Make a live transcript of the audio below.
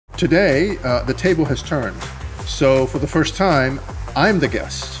Today, the table has turned. So for the first time, I'm the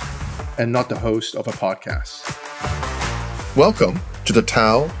guest and not the host of a podcast. Welcome to the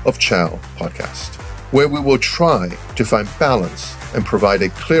Tao of Chao podcast, where we will try to find balance and provide a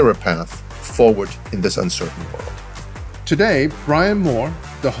clearer path forward in this uncertain world. Today, Bryan Moore,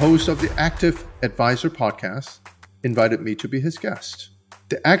 the host of the Active Advisor podcast, invited me to be his guest.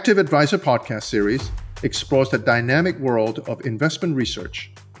 The Active Advisor podcast series explores the dynamic world of investment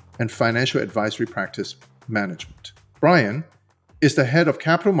research and financial advisory practice management. Bryan is the head of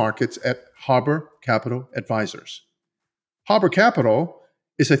capital markets at Harbor Capital Advisors. Harbor Capital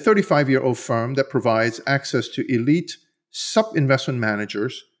is a 35-year-old firm that provides access to elite sub-investment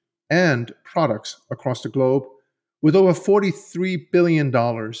managers and products across the globe with over $43 billion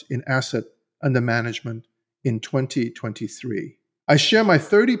in asset under management in 2023. I share my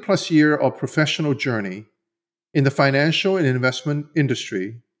 30-plus year of professional journey in the financial and investment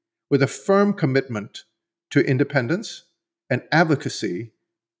industry with a firm commitment to independence and advocacy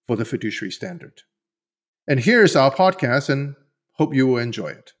for the fiduciary standard. And here's our podcast, and hope you will enjoy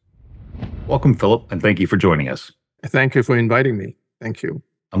it. Welcome, Philip, and thank you for joining us. Thank you for inviting me. Thank you.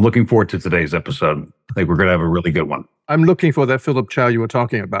 I'm looking forward to today's episode. I think we're going to have a really good one. I'm looking for that Philip Chao you were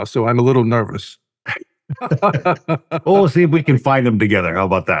talking about, so I'm a little nervous. Well, we'll see if we can find them together. How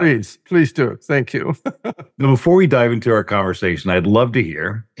about that? Please do. Thank you. Now, before we dive into our conversation, I'd love to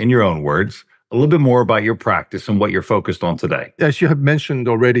hear, in your own words, a little bit more about your practice and what you're focused on today. As you have mentioned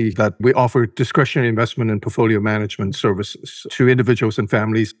already, that we offer discretionary investment and portfolio management services to individuals and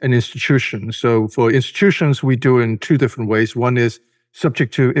families and institutions. So for institutions, we do in two different ways. One is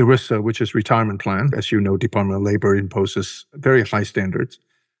subject to ERISA, which is retirement plan. As you know, Department of Labor imposes very high standards.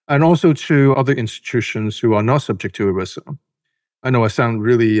 And also to other institutions who are not subject to ERISA. I know I sound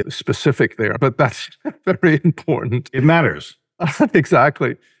really specific there, but that's very important. It matters.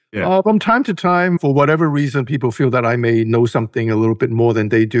 Exactly. Yeah. From time to time, for whatever reason, people feel that I may know something a little bit more than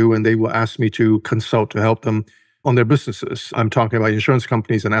they do, and they will ask me to consult to help them on their businesses. I'm talking about insurance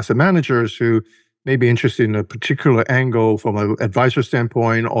companies and asset managers who may be interested in a particular angle from an advisor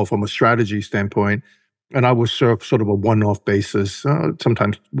standpoint or from a strategy standpoint. And I will serve sort of a one-off basis,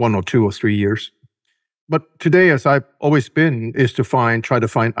 sometimes 1 or 2 or 3 years. But today, as I've always been, is to try to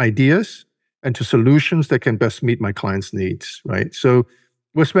find ideas and to solutions that can best meet my clients' needs, right? So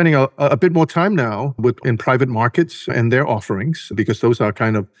we're spending a bit more time now in private markets and their offerings, because those are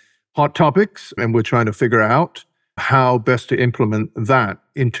kind of hot topics, and we're trying to figure out how best to implement that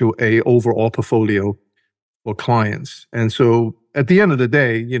into a overall portfolio for clients. And so at the end of the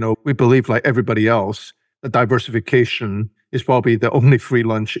day, we believe, like everybody else, that diversification is probably the only free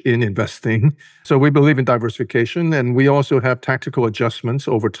lunch in investing. So we believe in diversification, and we also have tactical adjustments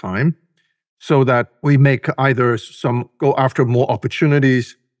over time so that we make either go after more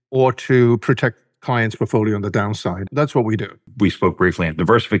opportunities or to protect clients' portfolio on the downside. That's what we do. We spoke briefly, and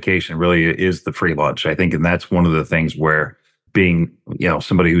diversification really is the free lunch, I think. And that's one of the things where being,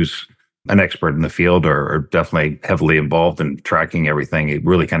 somebody who's an expert in the field or definitely heavily involved in tracking everything, it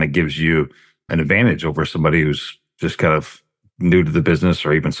really kind of gives you an advantage over somebody who's just kind of new to the business,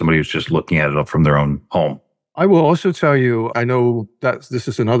 or even somebody who's just looking at it from their own home. I will also tell you, I know that this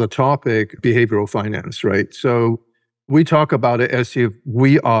is another topic, behavioral finance, right? So we talk about it as if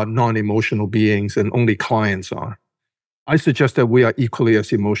we are non-emotional beings and only clients are. I suggest that we are equally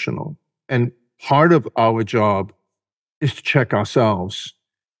as emotional. And part of our job is to check ourselves.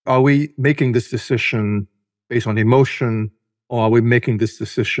 Are we making this decision based on emotion, or are we making this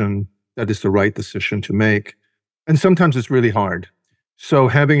decision that is the right decision to make? And sometimes it's really hard. So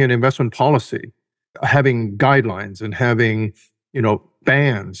having an investment policy, having guidelines, and having,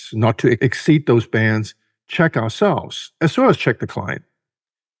 bands, not to exceed those bands, check ourselves as well as check the client.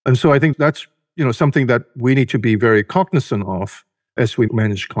 And so I think that's, something that we need to be very cognizant of as we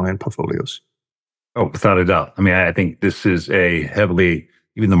manage client portfolios. Oh, without a doubt. I mean, I think this is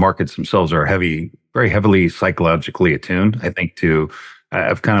even the markets themselves are very heavily psychologically attuned. I think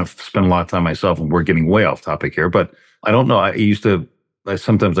I've kind of spent a lot of time myself, and we're getting way off topic here, but I don't know.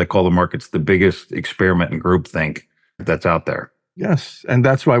 Sometimes I call the markets the biggest experiment in groupthink that's out there. Yes. And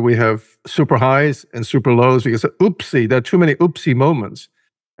that's why we have super highs and super lows, because there are too many oopsie moments.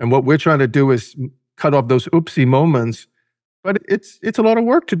 And what we're trying to do is cut off those oopsie moments. But it's a lot of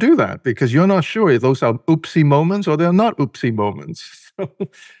work to do that, because you're not sure if those are oopsie moments or they're not oopsie moments.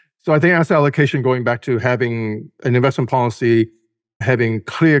 So I think asset allocation, going back to having an investment policy, having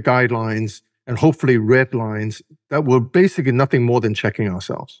clear guidelines, and hopefully red lines, that will basically nothing more than checking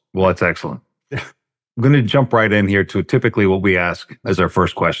ourselves. Well, that's excellent. Yeah. I'm going to jump right in here to typically what we ask as our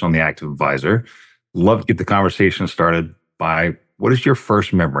first question on the Active Advisor. Love to get the conversation started by What is your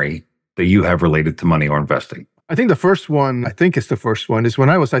first memory that you have related to money or investing? I think the first one, is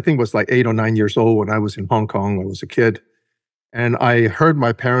when was like 8 or 9 years old when I was in Hong Kong. I was a kid. And I heard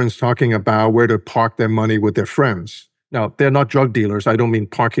my parents talking about where to park their money with their friends. Now, they're not drug dealers. I don't mean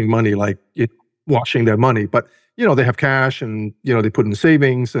parking money like washing their money, but, they have cash and, they put in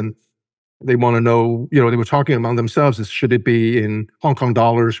savings and they want to know, they were talking among themselves, should it be in Hong Kong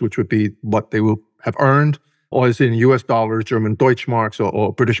dollars, which would be what they will have earned, or is it in US dollars, German Deutschmarks,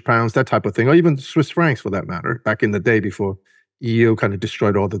 or British pounds, that type of thing, or even Swiss francs for that matter, back in the day before EU kind of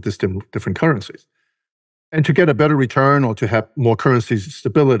destroyed all the different currencies. And to get a better return or to have more currency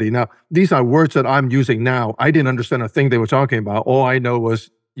stability. Now, these are words that I'm using now. I didn't understand a thing they were talking about. All I know was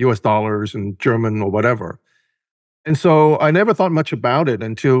US dollars and German or whatever. And so I never thought much about it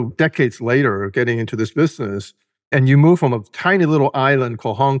until decades later, getting into this business. And you move from a tiny little island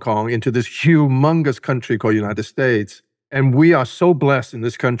called Hong Kong into this humongous country called United States. And we are so blessed in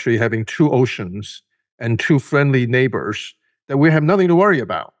this country having 2 oceans and 2 friendly neighbors that we have nothing to worry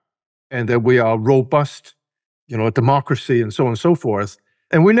about. And that we are robust, a democracy and so on and so forth.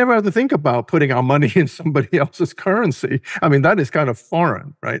 And we never have to think about putting our money in somebody else's currency. I mean, that is kind of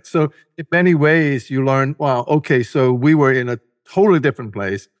foreign, right? So in many ways, you learn, wow, okay, so we were in a totally different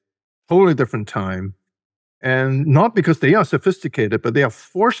place, totally different time. And not because they are sophisticated, but they are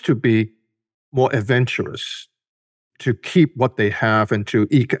forced to be more adventurous, to keep what they have and to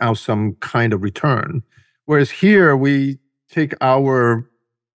eke out some kind of return. Whereas here, we take our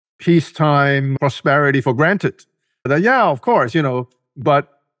peacetime prosperity for granted. That, yeah, of course,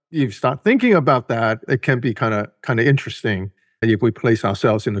 but you start thinking about that, it can be kind of interesting if we place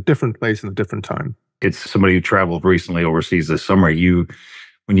ourselves in a different place in a different time. It's somebody who traveled recently overseas this summer.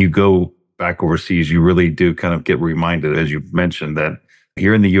 When you go back overseas, you really do kind of get reminded, as you mentioned, that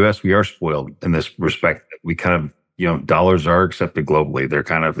here in the US, we are spoiled in this respect. We kind of, dollars are accepted globally.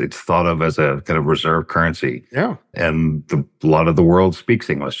 It's thought of as a kind of reserve currency. Yeah. And a lot of the world speaks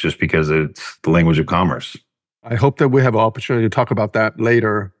English just because it's the language of commerce. I hope that we have an opportunity to talk about that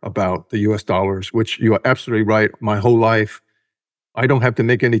later, about the US dollars, which you are absolutely right. My whole life, I don't have to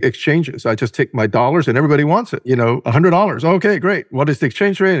make any exchanges. I just take my dollars and everybody wants it. $100. Okay, great. What is the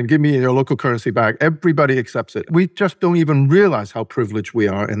exchange rate? And give me your local currency back. Everybody accepts it. We just don't even realize how privileged we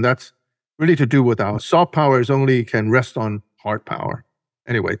are. And that's really to do with our soft powers only can rest on hard power.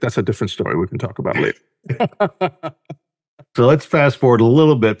 Anyway, that's a different story we can talk about later. So let's fast forward a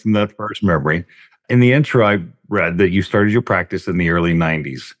little bit from that first memory. In the intro, I read that you started your practice in the early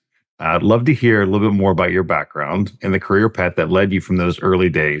 90s. I'd love to hear a little bit more about your background and the career path that led you from those early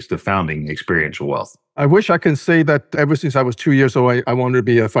days to founding Experiential Wealth. I wish I can say that ever since I was 2 years old, I wanted to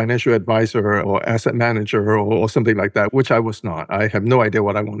be a financial advisor or asset manager or something like that, which I was not. I have no idea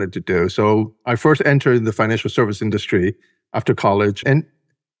what I wanted to do. So I first entered the financial service industry after college and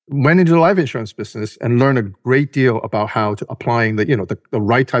went into the life insurance business and learned a great deal about how to applying the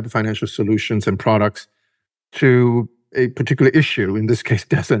right type of financial solutions and products to a particular issue, in this case,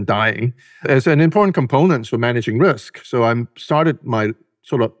 death and dying, as an important component for managing risk. So I started my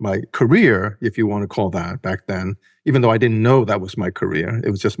career, if you want to call that, back then, even though I didn't know that was my career. It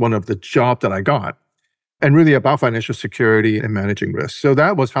was just one of the jobs that I got, and really about financial security and managing risk. So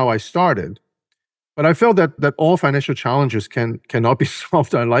that was how I started. But I felt that all financial challenges cannot be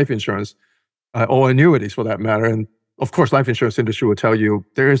solved on life insurance, or annuities for that matter. And of course, life insurance industry will tell you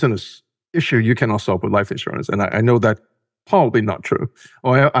there isn't an issue you cannot solve with life insurance. And I know that probably not true,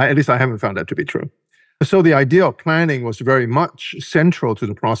 or at least I haven't found that to be true. So the idea of planning was very much central to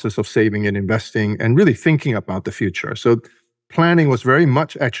the process of saving and investing and really thinking about the future. So planning was very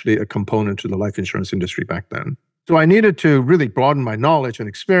much actually a component to the life insurance industry back then. So I needed to really broaden my knowledge and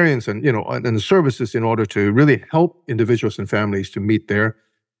experience and the services in order to really help individuals and families to meet their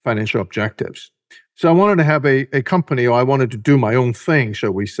financial objectives. So I wanted to have a company, or I wanted to do my own thing,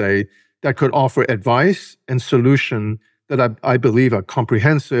 shall we say, that could offer advice and solution that I believe are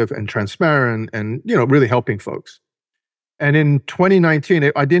comprehensive and transparent and really helping folks. And in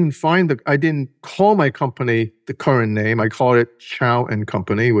 2019, I didn't call my company the current name. I called it Chao and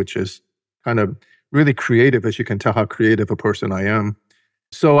Company, which is kind of really creative, as you can tell how creative a person I am.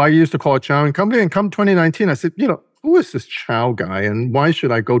 So I used to call it Chao and Company. And come 2019, I said, who is this Chao guy? And why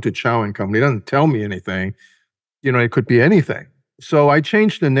should I go to Chao and Company? It doesn't tell me anything. It could be anything. So I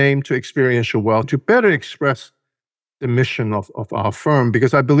changed the name to Experiential Wealth to better express the mission of our firm,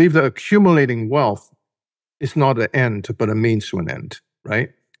 because I believe that accumulating wealth is not an end, but a means to an end, right?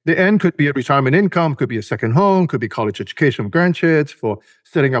 The end could be a retirement income, could be a second home, could be college education for grandkids, for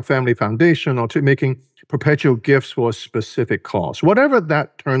setting up family foundation, or to making perpetual gifts for a specific cause. Whatever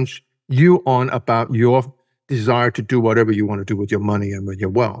that turns you on about your desire to do whatever you want to do with your money and with your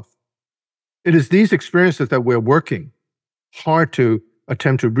wealth. It is these experiences that we're working hard to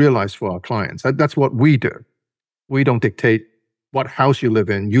attempt to realize for our clients. That's what we do. We don't dictate what house you live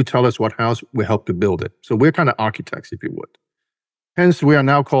in. You tell us what house, we help to build it. So we're kind of architects, if you would. Hence, we are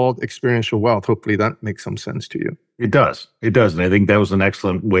now called experiential wealth. Hopefully that makes some sense to you. It does. It does. And I think that was an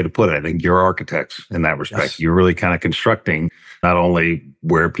excellent way to put it. I think you're architects in that respect. Yes. You're really kind of constructing not only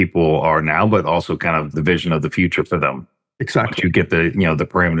where people are now, but also kind of the vision of the future for them. Exactly. Once you get the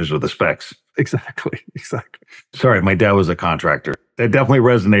parameters of the specs. Exactly. Sorry, my dad was a contractor. That definitely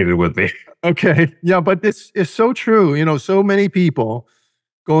resonated with me. Okay. Yeah, but it's so true. So many people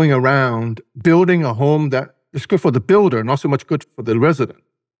going around building a home that is good for the builder, not so much good for the resident,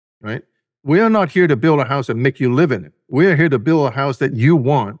 right? We are not here to build a house and make you live in it. We are here to build a house that you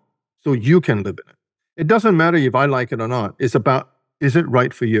want so you can live in it. It doesn't matter if I like it or not. It's about, is it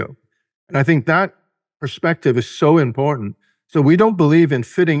right for you? And I think that perspective is so important. So we don't believe in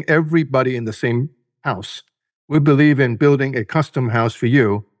fitting everybody in the same house. We believe in building a custom house for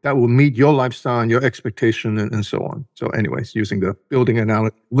you that will meet your lifestyle and your expectation and so on. So anyways, using the building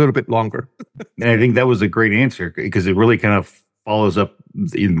analogy a little bit longer. And I think that was a great answer because it really kind of follows up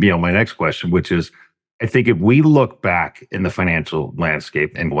my next question, which is, I think if we look back in the financial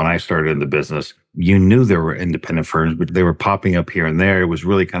landscape, and when I started in the business, you knew there were independent firms, but they were popping up here and there. It was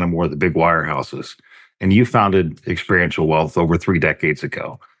really kind of more the big wirehouses. And you founded Experiential Wealth over 3 decades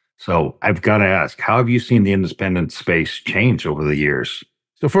ago. So I've got to ask, how have you seen the independent space change over the years?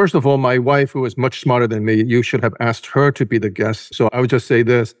 So first of all, my wife, who is much smarter than me, you should have asked her to be the guest. So I would just say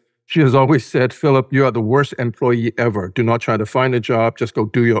this. She has always said, Philip, you are the worst employee ever. Do not try to find a job. Just go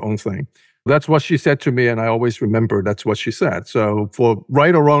do your own thing. That's what she said to me. And I always remember that's what she said. So for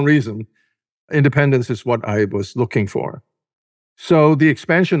right or wrong reason, independence is what I was looking for. So the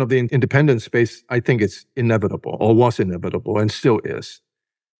expansion of the independent space, I think it's inevitable or was inevitable and still is.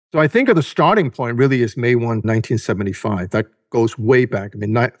 So I think the starting point really is May 1, 1975. That goes way back. I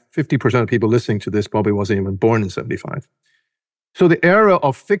mean, 50% of people listening to this probably wasn't even born in 75. So the era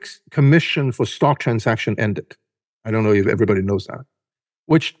of fixed commission for stock transaction ended. I don't know if everybody knows that,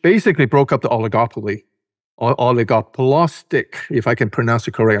 which basically broke up the oligopoly, or oligopolistic, if I can pronounce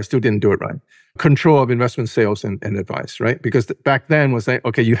it correct. I still didn't do it right. Control of investment sales and advice, right? Because back then was like,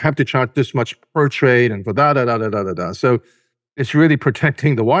 okay, you have to charge this much per trade and for da. So it's really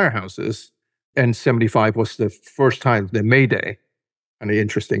protecting the wirehouses. And 75 was the first time, the May Day, and the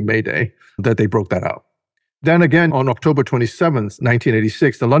interesting May Day, that they broke that out. Then again, on October 27th,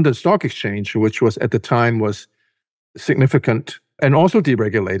 1986, the London Stock Exchange, which was at the time was significant and also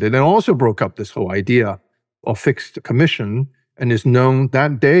deregulated, and also broke up this whole idea of fixed commission, and is known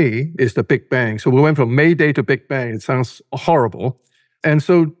that day is the Big Bang. So we went from May Day to Big Bang. It sounds horrible. And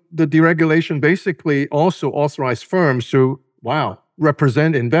so the deregulation basically also authorized firms to,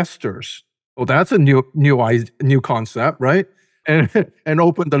 represent investors. Well, that's a new concept, right? And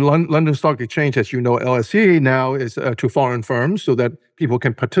opened the London Stock Exchange, as you know, LSE now is to foreign firms so that people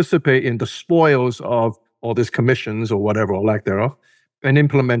can participate in the spoils of all these commissions or whatever, or lack thereof, and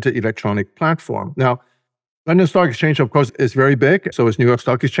implemented electronic platform. Now, London Stock Exchange, of course, is very big. So is New York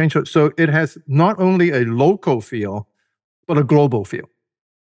Stock Exchange. So it has not only a local feel, but a global feel.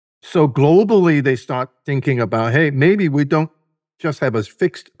 So globally, they start thinking about, hey, maybe we don't just have a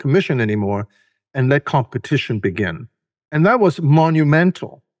fixed commission anymore and let competition begin. And that was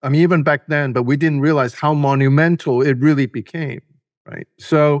monumental. I mean, even back then, but we didn't realize how monumental it really became, right?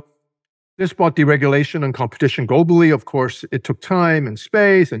 So this brought deregulation and competition globally. Of course, it took time and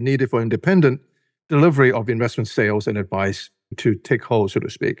space and needed for independent delivery of investment sales and advice to take hold, so to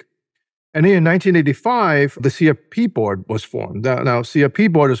speak. And in 1985, the CFP board was formed. Now,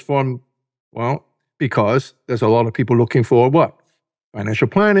 CFP board is formed, because there's a lot of people looking for what? Financial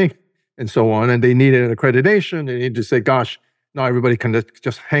planning and so on. And they needed an accreditation. They needed to say, gosh, not everybody can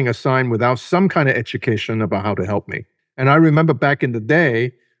just hang a sign without some kind of education about how to help me. And I remember back in the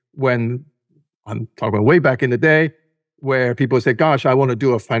day when, I'm talking about way back in the day, where people say, gosh, I want to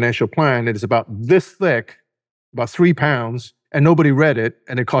do a financial plan. It is about this thick, about 3 pounds, and nobody read it,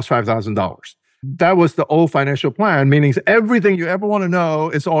 and it cost $5,000. That was the old financial plan, meaning everything you ever want to know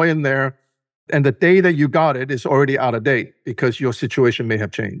is all in there. And the day that you got it is already out of date because your situation may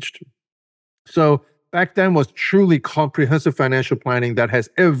have changed. So back then was truly comprehensive financial planning that has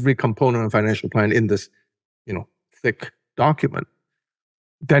every component of financial plan in this, thick document.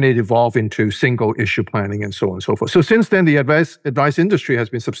 Then it evolved into single issue planning and so on and so forth. So since then, the advice industry has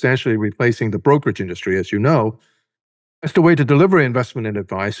been substantially replacing the brokerage industry, as you know, as the way to deliver investment and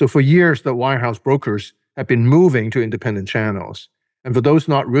advice. So for years, the wirehouse brokers have been moving to independent channels. And for those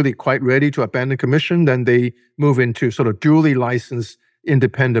not really quite ready to abandon commission, then they move into sort of duly licensed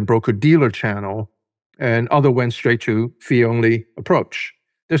independent broker-dealer channel, and other went straight to fee-only approach.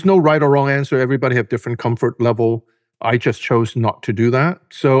 There's no right or wrong answer. Everybody have different comfort level. I just chose not to do that.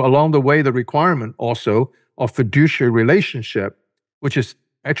 So along the way, the requirement also of fiduciary relationship, which is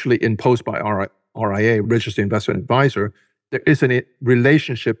actually imposed by RIA, Registered Investment Advisor, there is a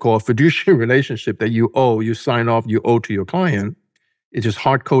relationship called fiduciary relationship that you sign off, you owe to your client. It's just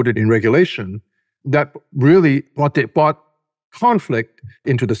hard-coded in regulation that really brought conflict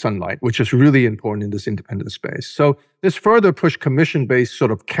into the sunlight, which is really important in this independent space. So this further pushed commission-based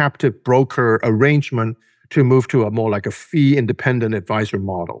sort of captive broker arrangement to move to a more like a fee-independent advisor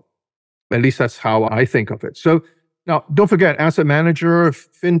model. At least that's how I think of it. So now, don't forget, asset manager,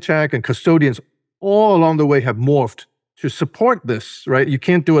 fintech, and custodians all along the way have morphed to support this, right? You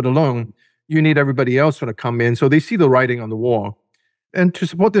can't do it alone. You need everybody else to come in. So they see the writing on the wall. And to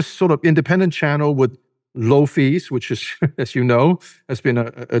support this sort of independent channel with low fees, which is, as you know, has been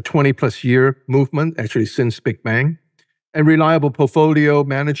a 20-plus year movement, actually since Big Bang, and reliable portfolio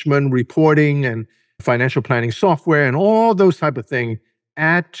management, reporting, and financial planning software, and all those type of things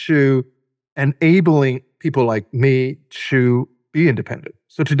add to enabling people like me to be independent.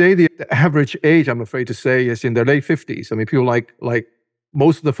 So today, the average age, I'm afraid to say, is in their late 50s. I mean, people like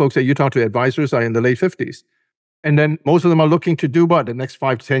most of the folks that you talk to, advisors, are in the late 50s. And then most of them are looking to do what? The next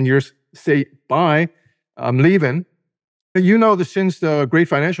 5 to 10 years, say, bye, I'm leaving. You know that since the great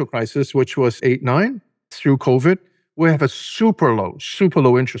financial crisis, which was 8, 9, through COVID, we have a super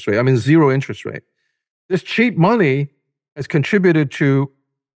low interest rate. I mean, zero interest rate. This cheap money has contributed to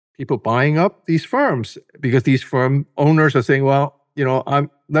people buying up these firms because these firm owners are saying, well,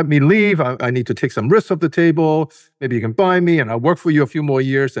 let me leave. I need to take some risks off the table. Maybe you can buy me and I'll work for you a few more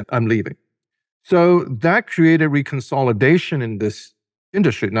years and I'm leaving. So that created reconsolidation in this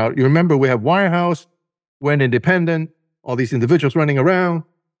industry. Now, you remember we have Wirehouse, went independent, all these individuals running around.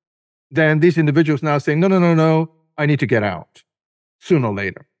 Then these individuals now saying, no, I need to get out sooner or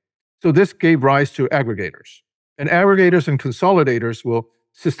later. So this gave rise to aggregators. And aggregators and consolidators will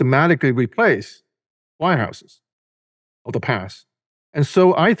systematically replace wirehouses of the past. And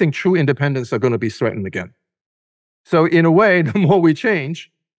so I think true independents are going to be threatened again. So in a way, the more we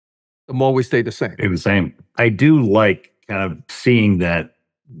change, the more we stay the same. Stay the same. I do like kind of seeing that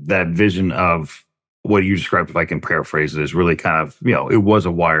vision of what you described, if I can paraphrase it, is really kind of, it was a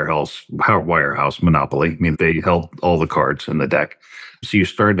wirehouse monopoly. I mean, they held all the cards in the deck. So you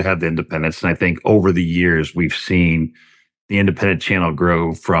started to have the independence. And I think over the years, we've seen the independent channel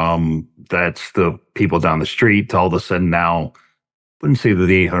grow from that's the people down the street to all of a sudden now, I wouldn't say they're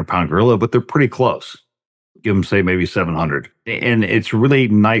the 800-pound gorilla, but they're pretty close. Give them, say, maybe 700. And it's really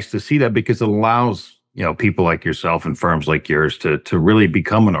nice to see that because it allows, people like yourself and firms like yours to really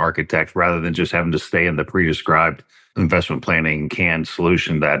become an architect rather than just having to stay in the pre-described investment planning canned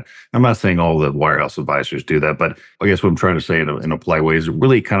solution that I'm not saying all the wirehouse advisors do that, but I guess what I'm trying to say in a polite way is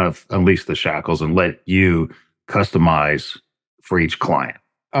really kind of unleash the shackles and let you customize for each client.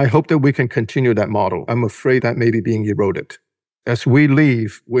 I hope that we can continue that model. I'm afraid that may be being eroded. As we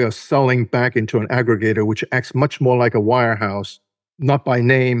leave, we are selling back into an aggregator, which acts much more like a wirehouse, not by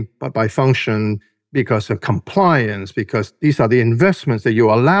name, but by function, because of compliance, because these are the investments that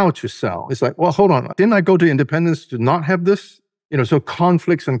you're allowed to sell. It's like, well, hold on. Didn't I go to independence to not have this? So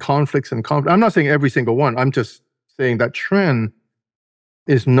conflicts and conflicts and conflicts. I'm not saying every single one. I'm just saying that trend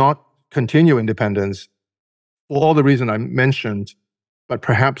is not continue independence for all the reasons I mentioned, but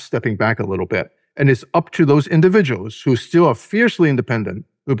perhaps stepping back a little bit. And it's up to those individuals who still are fiercely independent,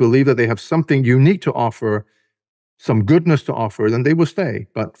 who believe that they have something unique to offer, some goodness to offer, then they will stay.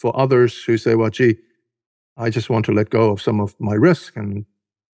 But for others who say, well, gee, I just want to let go of some of my risk and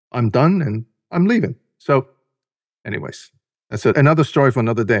I'm done and I'm leaving. So anyways, that's another story for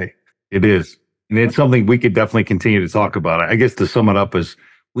another day. It is. And it's something we could definitely continue to talk about. I guess to sum it up is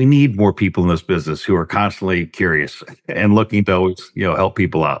we need more people in this business who are constantly curious and looking to always, help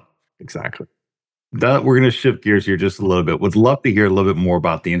people out. Exactly. We're going to shift gears here just a little bit. Would love to hear a little bit more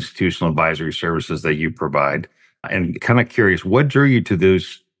about the institutional advisory services that you provide. And kind of curious, what drew you to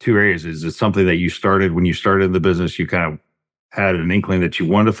those two areas? Is it something that you started when you started in the business, you kind of had an inkling that you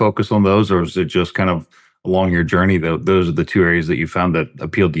wanted to focus on those, or is it just kind of along your journey, those are the two areas that you found that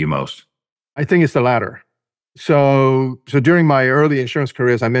appealed to you most? I think it's the latter. So during my early insurance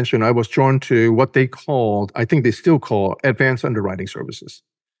career, as I mentioned, I was drawn to what they called, I think they still call, advanced underwriting services.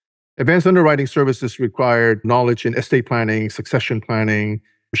 Advanced underwriting services required knowledge in estate planning, succession planning,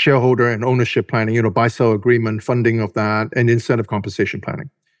 shareholder and ownership planning, buy-sell agreement, funding of that, and incentive compensation planning.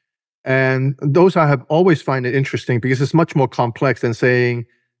 And those I have always find it interesting because it's much more complex than saying,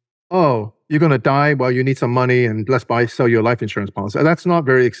 oh, you're going to die, well, you need some money and sell your life insurance policy. That's not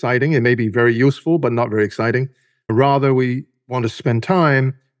very exciting. It may be very useful, but not very exciting. Rather, we want to spend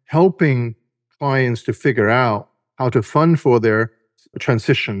time helping clients to figure out how to fund for their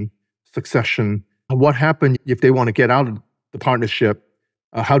transition, succession, what happened if they want to get out of the partnership,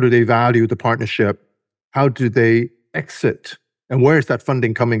 how do they value the partnership, how do they exit, and where is that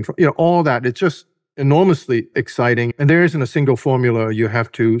funding coming from? All that. It's just enormously exciting. And there isn't a single formula. You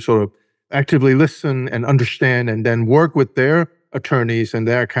have to sort of actively listen and understand and then work with their attorneys and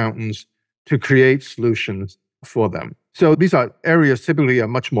their accountants to create solutions for them. So these are areas typically are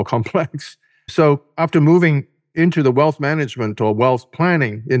much more complex. So after moving into the wealth management or wealth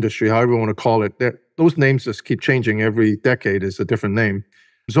planning industry, however you want to call it, those names just keep changing. Every decade is a different name.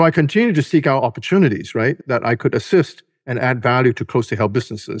 So I continue to seek out opportunities, right, that I could assist and add value to closely held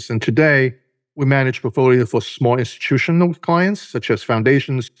businesses. And today, we manage portfolios for small institutional clients, such as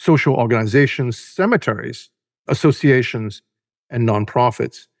foundations, social organizations, cemeteries, associations, and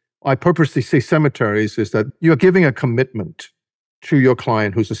nonprofits. I purposely say cemeteries is that you're giving a commitment to your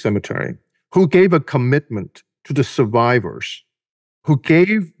client who's a cemetery, who gave a commitment to the survivors, who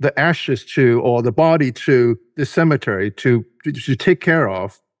gave the ashes to or the body to the cemetery to take care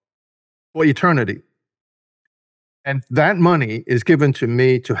of for eternity. And that money is given to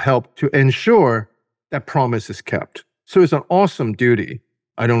me to help to ensure that promise is kept. So it's an awesome duty.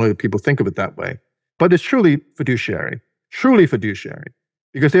 I don't know if people think of it that way, but it's truly fiduciary,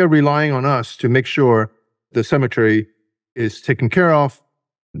 because they're relying on us to make sure the cemetery is taken care of,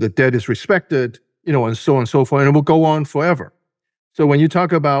 the dead is respected, and so on and so forth, and it will go on forever. So when you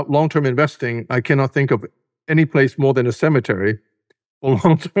talk about long-term investing, I cannot think of any place more than a cemetery for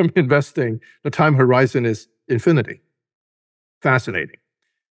long-term investing. The time horizon is infinity. Fascinating.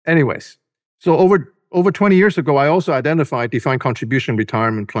 Anyways, so over 20 years ago, I also identified defined contribution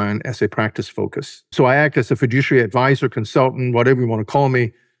retirement plan as a practice focus. So I act as a fiduciary advisor, consultant, whatever you want to call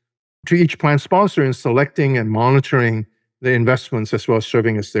me, to each plan sponsor in selecting and monitoring the investments, as well as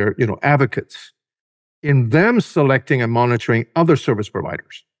serving as their advocates in them selecting and monitoring other service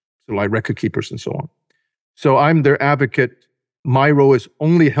providers, so like record keepers and so on. So I'm their advocate. My role is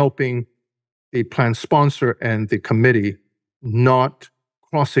only helping the plan sponsor and the committee, not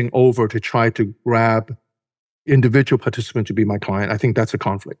crossing over to try to grab individual participant to be my client. I think that's a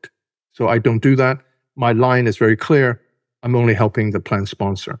conflict. So I don't do that. My line is very clear. I'm only helping the plan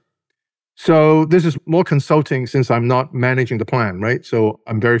sponsor. So this is more consulting since I'm not managing the plan, right? So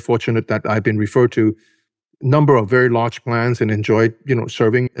I'm very fortunate that I've been referred to a number of very large plans and enjoyed,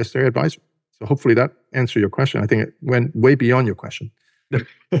 serving as their advisor. So hopefully that answered your question. I think it went way beyond your question.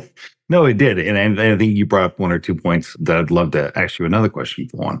 No, it did. And I think you brought up one or 2 points that I'd love to ask you another question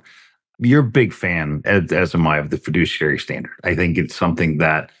on. You're a big fan, as am I, of the fiduciary standard. I think it's something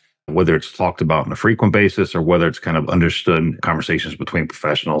that, whether it's talked about on a frequent basis or whether it's kind of understood in conversations between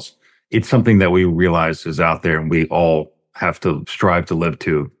professionals, it's something that we realize is out there and we all have to strive to live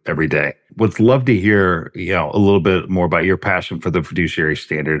to every day. Would love to hear, a little bit more about your passion for the fiduciary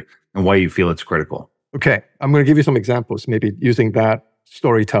standard and why you feel it's critical. Okay, I'm going to give you some examples, maybe using that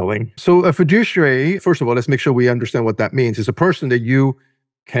storytelling. So a fiduciary, first of all, let's make sure we understand what that means. It's a person that you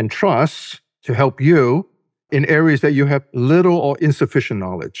can trust to help you in areas that you have little or insufficient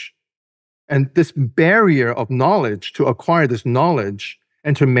knowledge. And this barrier of knowledge to acquire this knowledge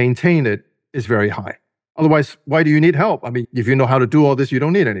and to maintain it is very high. Otherwise, why do you need help? I mean, if you know how to do all this, you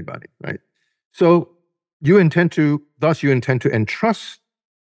don't need anybody, right? So you intend to entrust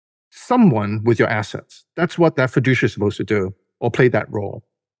someone with your assets. That's what that fiduciary is supposed to do, or play that role.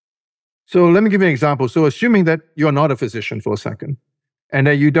 So let me give you an example. So assuming that you're not a physician for a second, and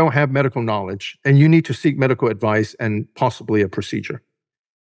that you don't have medical knowledge, and you need to seek medical advice and possibly a procedure.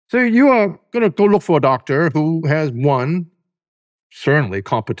 So you are going to go look for a doctor who has, one, certainly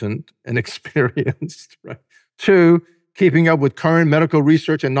competent and experienced, right? Two, keeping up with current medical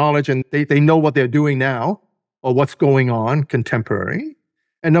research and knowledge, and they know what they're doing now or what's going on contemporary.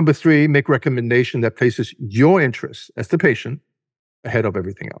 And number three, make recommendation that places your interests as the patient ahead of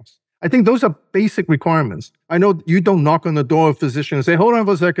everything else. I think those are basic requirements. I know you don't knock on the door of a physician and say, hold on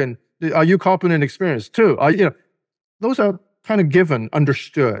for a second, are you competent and experienced too? Those are kind of given,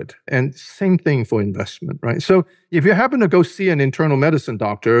 understood, and same thing for investment, right? So if you happen to go see an internal medicine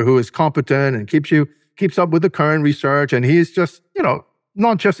doctor who is competent and keeps up with the current research, and he's just,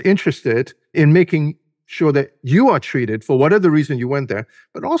 not just interested in making sure that you are treated for whatever reason you went there,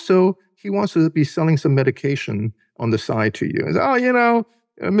 but also he wants to be selling some medication on the side to you.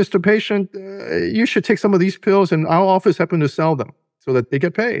 Mr. Patient, you should take some of these pills, and our office happen to sell them so that they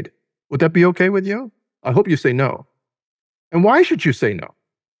get paid. Would that be okay with you? I hope you say no. And why should you say no?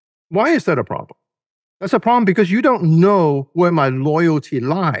 Why is that a problem? That's a problem because you don't know where my loyalty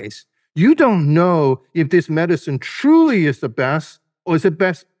lies. You don't know if this medicine truly is the best or is it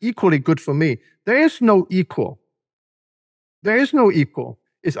best equally good for me. There is no equal. There is no equal.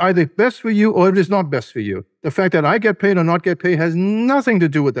 It's either best for you or it is not best for you. The fact that I get paid or not get paid has nothing to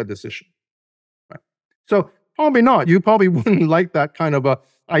do with that decision. Right? So probably not. You probably wouldn't like that kind of a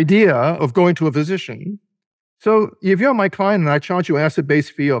idea of going to a physician. So if you're my client and I charge you an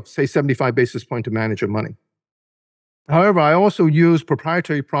asset-based fee of, say, 75 basis points to manage your money. However, I also use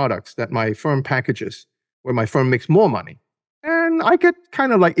proprietary products that my firm packages where my firm makes more money. And I get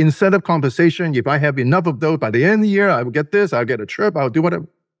kind of like incentive compensation. If I have enough of those by the end of the year, I will get this, I'll get a trip, I'll do whatever.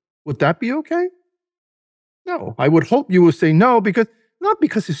 Would that be okay? No. I would hope you would say no, because not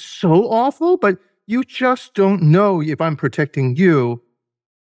because it's so awful, but you just don't know if I'm protecting you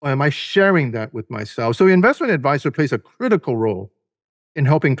or am I sharing that with myself. So the investment advisor plays a critical role in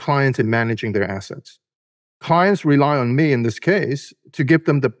helping clients in managing their assets. Clients rely on me in this case to give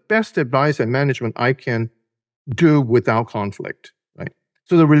them the best advice and management I can do without conflict, right?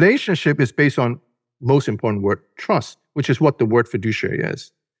 So the relationship is based on, most important word, trust, which is what the word fiduciary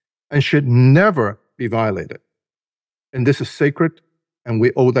is, and should never be violated. And this is sacred, and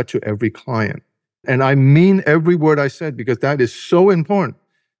we owe that to every client. And I mean every word I said because that is so important.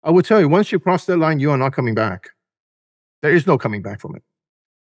 I will tell you, once you cross that line, you are not coming back. There is no coming back from it.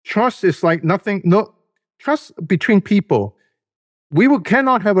 Trust is like nothing, no, trust between people.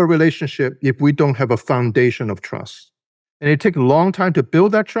 Cannot have a relationship if we don't have a foundation of trust. And it takes a long time to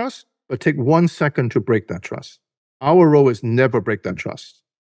build that trust, but take 1 second to break that trust. Our role is never break that trust.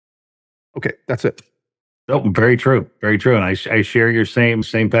 Okay, that's it. Oh, very true. Very true. And I share your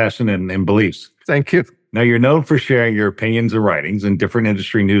same passion and beliefs. Thank you. Now, you're known for sharing your opinions and writings in different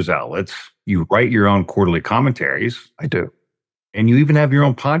industry news outlets. You write your own quarterly commentaries. I do. And you even have your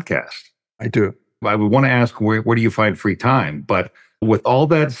own podcast. I do. I would want to ask, where do you find free time? But with all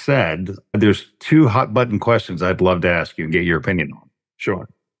that said, there's 2 hot button questions I'd love to ask you and get your opinion on. Sure.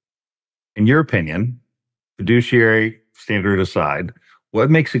 In your opinion, fiduciary standard aside, what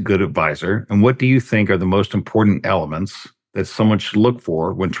makes a good advisor, and what do you think are the most important elements that someone should look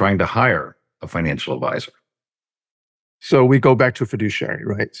for when trying to hire a financial advisor? So we go back to fiduciary,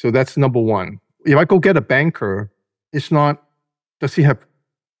 right? So that's number one. If I go get a banker, it's not, does he have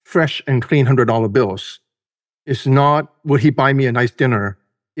fresh and clean $100 bills? It's not, would he buy me a nice dinner?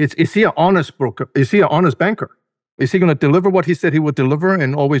 Is he an honest broker? Is he an honest banker? Is he going to deliver what he said he would deliver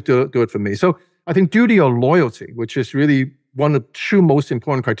and always do it for me? So I think duty of loyalty, which is really one of the 2 most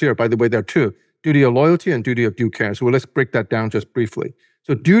important criteria. By the way, there are 2, duty of loyalty and duty of due care. So let's break that down just briefly.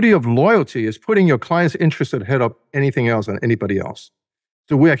 So duty of loyalty is putting your client's interest ahead of anything else and anybody else.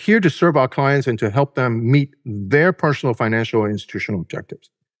 So we are here to serve our clients and to help them meet their personal, financial, or institutional objectives.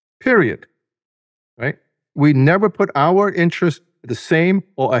 Period. Right? We never put our interest the same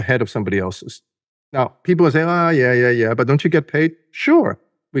or ahead of somebody else's. Now, people will say, yeah, but don't you get paid? Sure,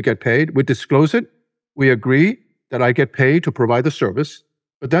 we get paid. We disclose it. We agree that I get paid to provide the service,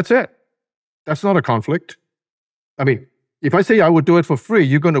 but that's it. That's not a conflict. I mean, if I say I would do it for free,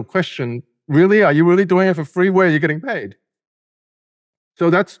 you're going to question, really? Are you really doing it for free? Where are you getting paid? So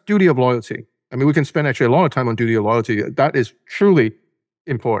that's duty of loyalty. I mean, we can spend actually a lot of time on duty of loyalty. That is truly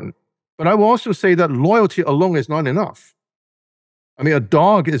important. But I will also say that loyalty alone is not enough. I mean, a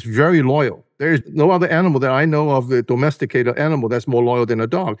dog is very loyal. There is no other animal that I know of, a domesticated animal, that's more loyal than a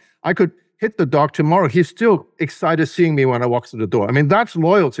dog. I could hit the dog tomorrow. He's still excited seeing me when I walk through the door. I mean, that's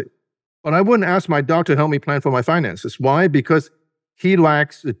loyalty. But I wouldn't ask my dog to help me plan for my finances. Why? Because he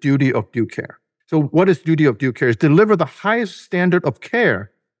lacks the duty of due care. So what is duty of due care? Is deliver the highest standard of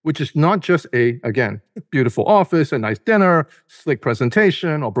care, which is not just a, again, beautiful office, a nice dinner, slick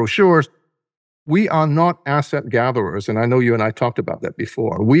presentation, or brochures. We are not asset gatherers, and I know you and I talked about that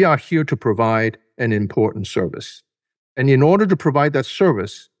before. We are here to provide an important service. And in order to provide that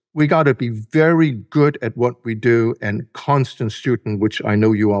service, we got to be very good at what we do and constant student, which I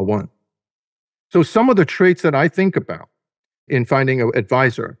know you are one. So some of the traits that I think about in finding an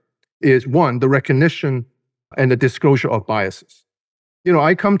advisor is, 1, the recognition and the disclosure of biases. You know,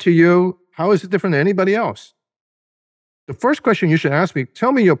 I come to you, how is it different than anybody else? The first question you should ask me,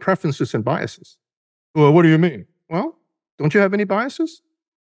 tell me your preferences and biases. Well, what do you mean? Well, don't you have any biases?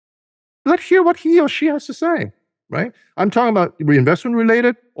 Let's hear what he or she has to say, right? I'm talking about reinvestment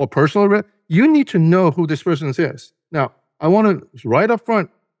related or personal. You need to know who this person is. Now, I want to, right up front,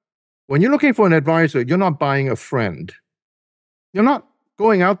 when you're looking for an advisor, you're not buying a friend. You're not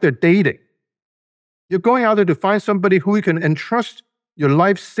going out there dating. You're going out there to find somebody who you can entrust your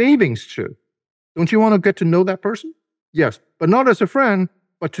life savings to, don't you want to get to know that person? Yes, but not as a friend,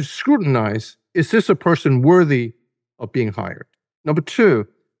 but to scrutinize, is this a person worthy of being hired? Number two,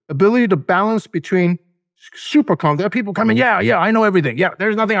 ability to balance between super confident. There are people coming, yeah, I know everything. Yeah,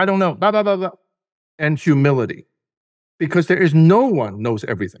 there's nothing I don't know, blah, blah, blah, blah. And humility, because there is no one knows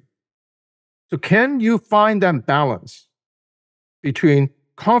everything. So can you find that balance between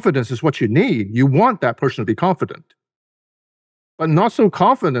confidence is what you need. You want that person to be confident, but not so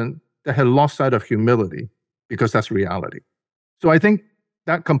confident that had lost sight of humility, because that's reality. So I think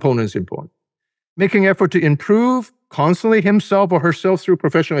that component is important. Making effort to improve constantly himself or herself through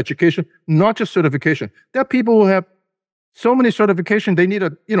professional education, not just certification. There are people who have so many certifications, they need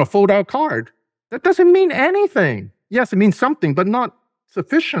a fold-out card. That doesn't mean anything. Yes, it means something, but not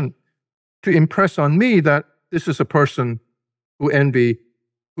sufficient to impress on me that this is a person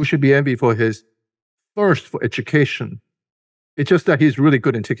who should be envied for his thirst for education. It's just that he's really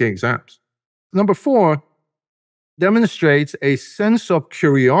good in taking exams. Number four, demonstrates a sense of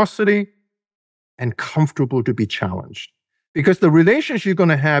curiosity and comfortable to be challenged. Because the relationship you're going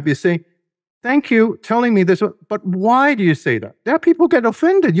to have is saying, thank you, telling me this, but why do you say that? There are people who get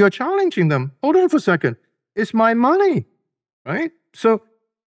offended. You're challenging them. Hold on for a second. It's my money, right? So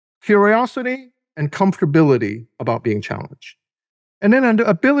curiosity and comfortability about being challenged. And then the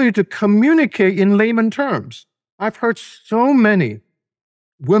ability to communicate in layman terms. I've heard so many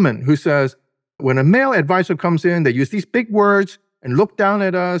women who says, when a male advisor comes in, they use these big words and look down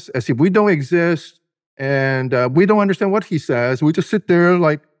at us as if we don't exist and we don't understand what he says. We just sit there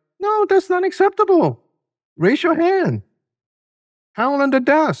like, no, that's not acceptable. Raise your hand. Howl on the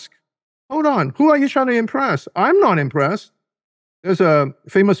desk. Hold on. Who are you trying to impress? I'm not impressed. There's a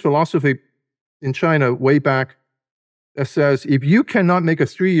famous philosophy in China way back that says, if you cannot make a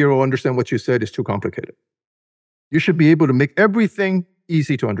 3-year-old understand what you said, it's too complicated. You should be able to make everything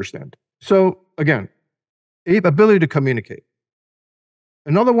easy to understand. So again, ability to communicate.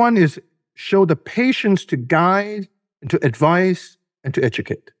 Another one is show the patience to guide and to advise and to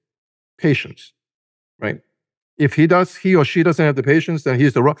educate. Patience, right? If he or she doesn't have the patience, then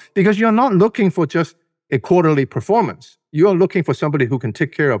he's the wrong, because you're not looking for just a quarterly performance. You are looking for somebody who can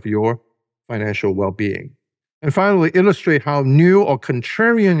take care of your financial well-being. And finally, illustrate how new or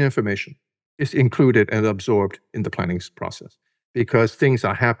contrarian information is included and absorbed in the planning process, because things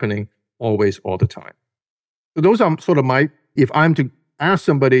are happening always, all the time. So those are sort of if I'm to ask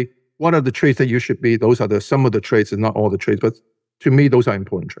somebody, what are the traits that you should be? Those are some of the traits and not all the traits, but to me, those are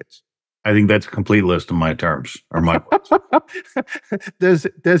important traits. I think that's a complete list of my terms or my There's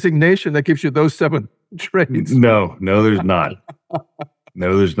designation that gives you those 7 traits. No, there's not.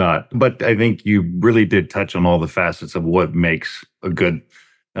 No, there's not. But I think you really did touch on all the facets of what makes not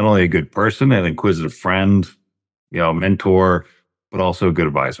only a good person, an inquisitive friend, mentor, but also a good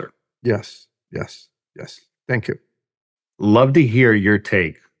advisor. Yes. Thank you. Love to hear your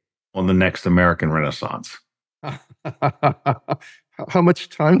take on the next American Renaissance. How much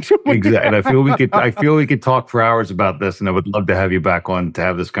time do we Exactly. have? And I feel we could talk for hours about this, and I would love to have you back on to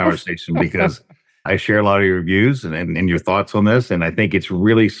have this conversation because I share a lot of your views and your thoughts on this, and I think it's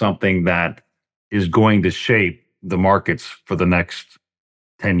really something that is going to shape the markets for the next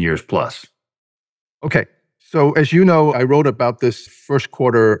 10 years plus. Okay. So as you know, I wrote about this first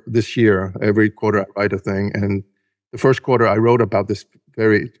quarter this year. Every quarter I write a thing, and the first quarter I wrote about this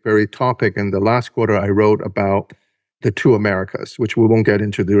very, very topic, and the last quarter I wrote about the 2 Americas, which we won't get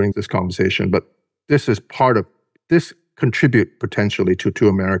into during this conversation, but this contribute potentially to 2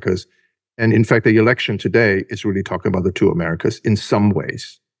 Americas. And in fact, the election today is really talking about the 2 Americas in some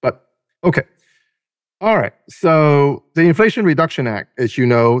ways. But okay. All right. So the Inflation Reduction Act, as you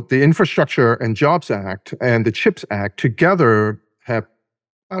know, the Infrastructure and Jobs Act and the CHIPS Act together have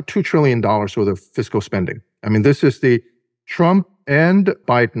about $2 trillion worth of fiscal spending. I mean, this is the Trump and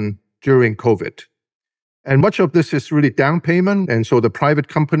Biden during COVID. And much of this is really down payment. And so the private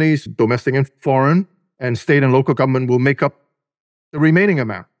companies, domestic and foreign, and state and local government will make up the remaining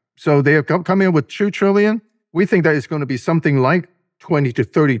amount. So they have come in with $2 trillion. We think that it's going to be something like 20 to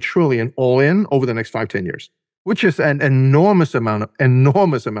 30 trillion all in over the next 5-10 years, which is an enormous amount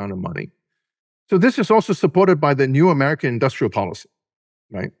of money. So this is also supported by the new American industrial policy,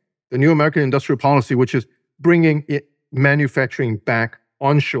 right? The new American industrial policy, which is bringing manufacturing back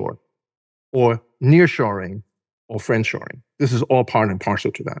onshore or nearshoring or friendshoring. This is all part and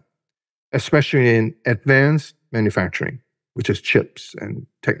parcel to that, especially in advanced manufacturing, which is chips and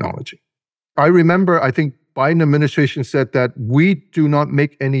technology. I remember, I think Biden administration said that we do not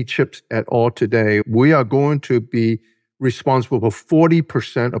make any chips at all today. We are going to be responsible for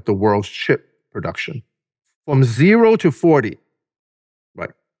 40% of the world's chip production. From 0 to 40,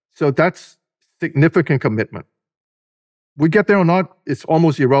 So that's significant commitment. We get there or not, it's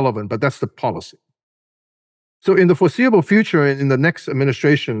almost irrelevant, but that's the policy. So in the foreseeable future, in the next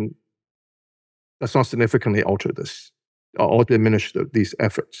administration, let's not significantly alter this or diminish these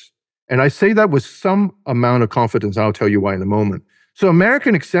efforts. And I say that with some amount of confidence. I'll tell you why in a moment. So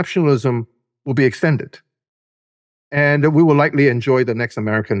American exceptionalism will be extended. And we will likely enjoy the next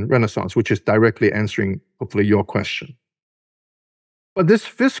American Renaissance, which is directly answering, hopefully, your question. But this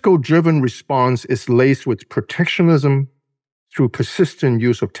fiscal-driven response is laced with protectionism through persistent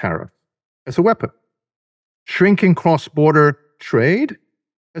use of tariff as a weapon, shrinking cross-border trade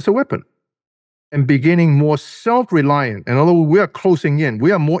as a weapon, and beginning more self-reliant. And although we are closing in,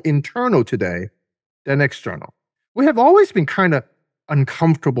 we are more internal today than external. We have always been kind of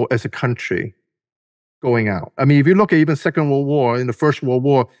uncomfortable as a country going out. I mean, if you look at even Second World War, in the First World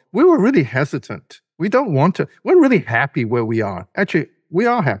War, we were really hesitant. We don't want to. We're really happy where we are. Actually, we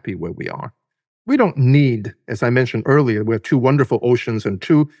are happy where we are. We don't need, as I mentioned earlier, we have two wonderful oceans and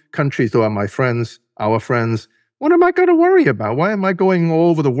two countries that are my friends, our friends. What am I going to worry about? Why am I going all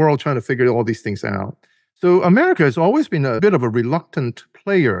over the world trying to figure all these things out? So America has always been a bit of a reluctant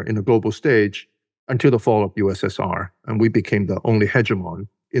player in the global stage until the fall of USSR, and we became the only hegemon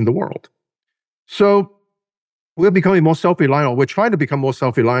in the world. So we're becoming more self-reliant, or we're trying to become more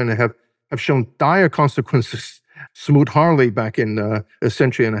self-reliant and have shown dire consequences. Smoot-Hawley back in a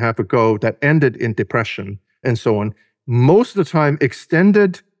century and a half ago that ended in depression and so on. Most of the time,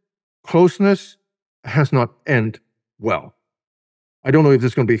 extended closeness has not ended well. I don't know if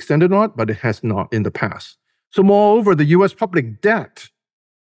this is going to be extended or not, but it has not in the past. So moreover, the US public debt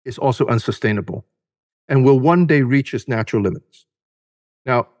is also unsustainable and will one day reach its natural limits.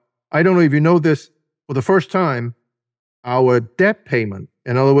 Now, I don't know if you know this, for the first time, our debt payment,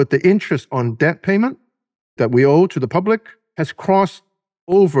 in other words, the interest on debt payment that we owe to the public, has crossed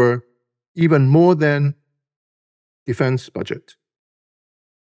over even more than defense budget.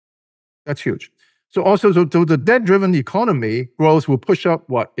 That's huge. So also, so the debt-driven economy growth will push up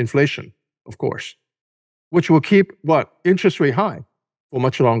what? Inflation, of course, which will keep what? Interest rate high for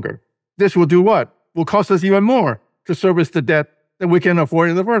much longer. This will do what? Will cost us even more to service the debt that we can afford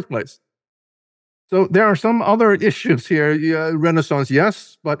in the first place. So there are some other issues here. Renaissance,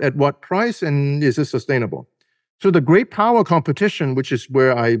 yes, but at what price, and is it sustainable? So the great power competition, which is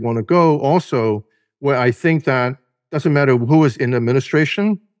where I want to go also, where I think that doesn't matter who is in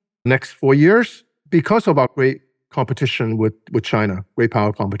administration next 4 years, because of our great competition with China, great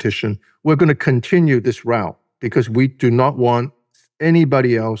power competition, we're going to continue this route because we do not want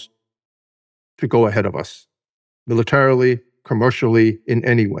anybody else to go ahead of us, militarily, commercially, in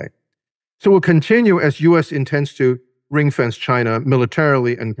any way. So we'll continue as US intends to ring-fence China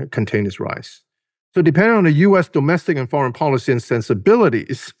militarily and contain its rise. So depending on the US domestic and foreign policy and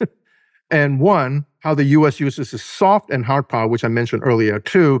sensibilities, and one, how the US uses its soft and hard power, which I mentioned earlier.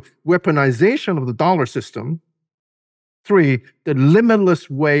 Two, weaponization of the dollar system. Three, the limitless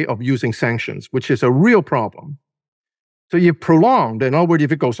way of using sanctions, which is a real problem. So you've prolonged, in other words,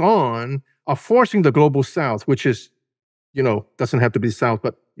 if it goes on, are forcing the global south, which is, doesn't have to be south,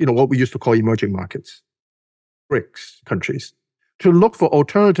 but, what we used to call emerging markets, BRICS countries, to look for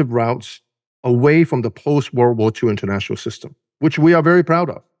alternative routes away from the post-World War II international system, which we are very proud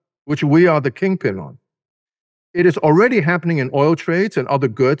of, which we are the kingpin on. It is already happening in oil trades and other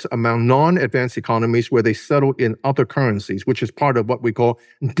goods among non-advanced economies where they settle in other currencies, which is part of what we call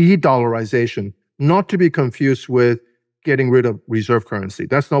de-dollarization, not to be confused with getting rid of reserve currency.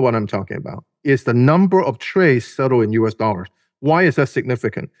 That's not what I'm talking about. It's the number of trades settled in US dollars. Why is that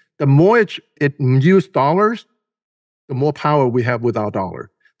significant? The more it uses dollars, the more power we have with our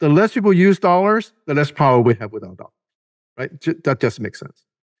dollar. The less people use dollars, the less power we have with our dollar. Right? That just makes sense.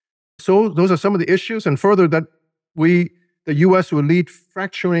 So those are some of the issues, and further that the US will lead the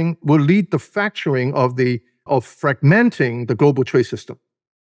fracturing of fragmenting the global trade system,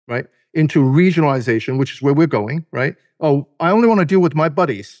 right? Into regionalization, which is where we're going, right? Oh, I only want to deal with my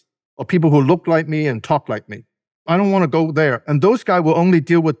buddies or people who look like me and talk like me. I don't want to go there. And those guys will only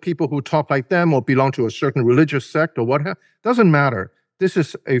deal with people who talk like them or belong to a certain religious sect or what have. Doesn't matter. This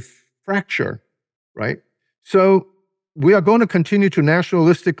is a fracture, right? So we are going to continue to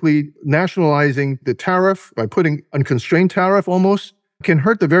nationalistically nationalizing the tariff by putting unconstrained tariff almost can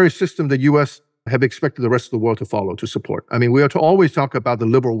hurt the very system the U.S. have expected the rest of the world to follow, to support. I mean, we are to always talk about the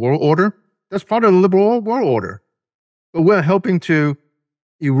liberal world order. That's part of the liberal world order. But we're helping to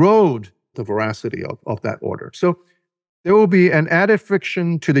erode the veracity of that order. So there will be an added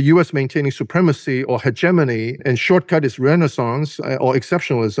friction to the U.S. maintaining supremacy or hegemony and shortcut its renaissance or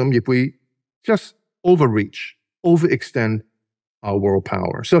exceptionalism if we just overreach, overextend our world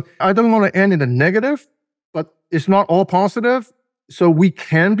power. So I don't want to end in a negative, but it's not all positive. So we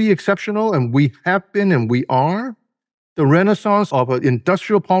can be exceptional, and we have been, and we are. The renaissance of an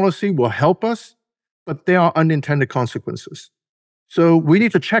industrial policy will help us, but there are unintended consequences. So we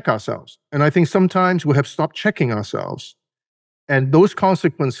need to check ourselves. And I think sometimes we have stopped checking ourselves. And those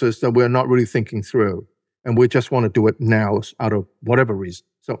consequences that we're not really thinking through, and we just want to do it now out of whatever reason.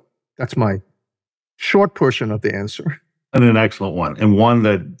 So that's my short portion of the answer. And an excellent one. And one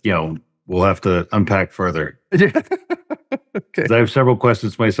that, we'll have to unpack further. Okay. I have several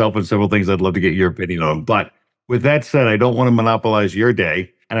questions myself and several things I'd love to get your opinion on. But with that said, I don't want to monopolize your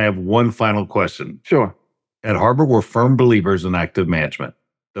day. And I have one final question. Sure. At Harbor, we're firm believers in active management,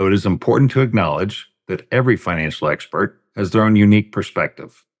 though it is important to acknowledge that every financial expert has their own unique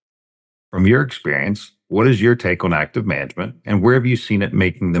perspective. From your experience, what is your take on active management, and where have you seen it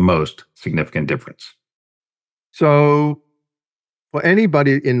making the most significant difference? So for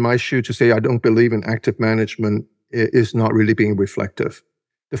anybody in my shoe to say I don't believe in active management is not really being reflective.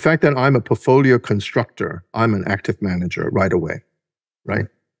 The fact that I'm a portfolio constructor, I'm an active manager right away, right?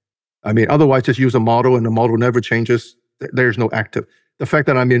 I mean, otherwise just use a model and the model never changes. There's no active. The fact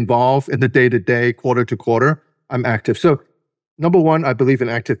that I'm involved in the day-to-day, quarter-to-quarter, I'm active. So number one, I believe in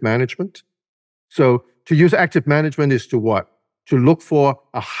active management. So to use active management is to what? To look for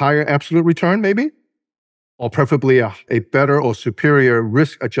a higher absolute return maybe, or preferably a better or superior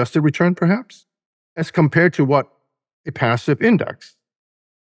risk-adjusted return perhaps, as compared to what? A passive index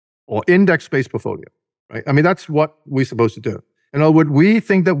or index-based portfolio, right? I mean, that's what we're supposed to do. In other words, we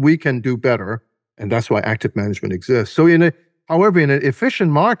think that we can do better, and that's why active management exists. So however, in an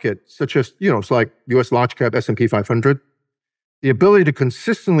efficient market, such as, it's like US large cap, S&P 500, the ability to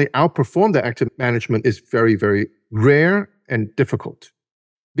consistently outperform the active management is very, very rare and difficult.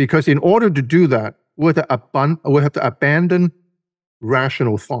 Because in order to do that, we have to abandon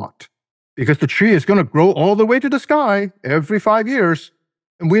rational thought. Because the tree is going to grow all the way to the sky every 5 years,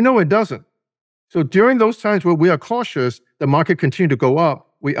 and we know it doesn't. So during those times where we are cautious, the market continues to go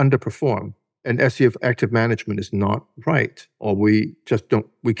up, we underperform. And SCF active management is not right, or we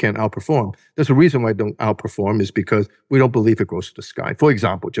can't outperform. There's a reason why I don't outperform is because we don't believe it grows to the sky. For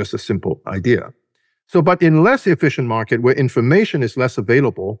example, just a simple idea. So, but in less efficient market where information is less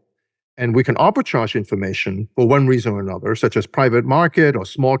available, and we can arbitrage information for one reason or another, such as private market or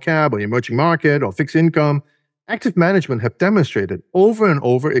small cap or emerging market or fixed income, active management have demonstrated over and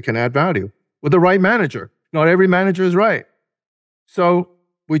over it can add value with the right manager. Not every manager is right. So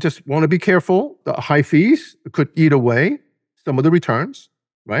we just want to be careful. The high fees could eat away some of the returns,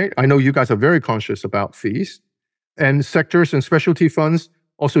 right? I know you guys are very conscious about fees. And sectors and specialty funds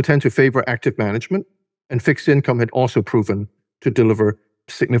also tend to favor active management. And fixed income had also proven to deliver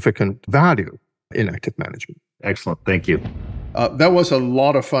significant value in active management. Excellent. Thank you. That was a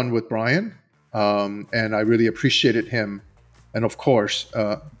lot of fun with Bryan. And I really appreciated him. And of course,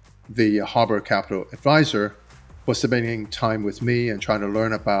 the Harbor Capital advisor for spending time with me and trying to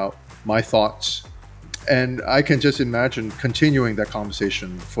learn about my thoughts. And I can just imagine continuing that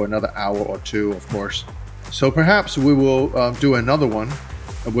conversation for another hour or two, of course. So perhaps we will do another one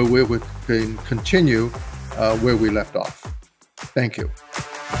where we can continue where we left off. Thank you.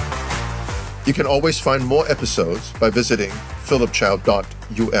 You can always find more episodes by visiting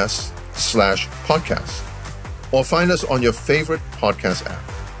philipchao.us/podcast or find us on your favorite podcast app.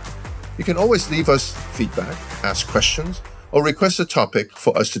 You can always leave us feedback, ask questions, or request a topic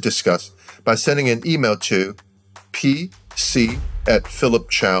for us to discuss by sending an email to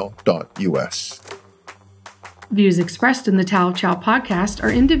pc@philipchao.us. Views expressed in the Tao of Chao podcast are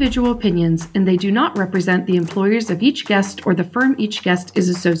individual opinions, and they do not represent the employers of each guest or the firm each guest is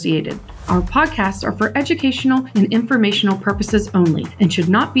associated. Our podcasts are for educational and informational purposes only and should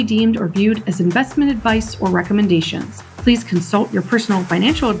not be deemed or viewed as investment advice or recommendations. Please consult your personal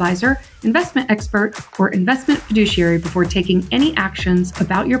financial advisor, investment expert, or investment fiduciary before taking any actions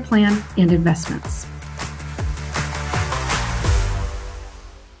about your plan and investments.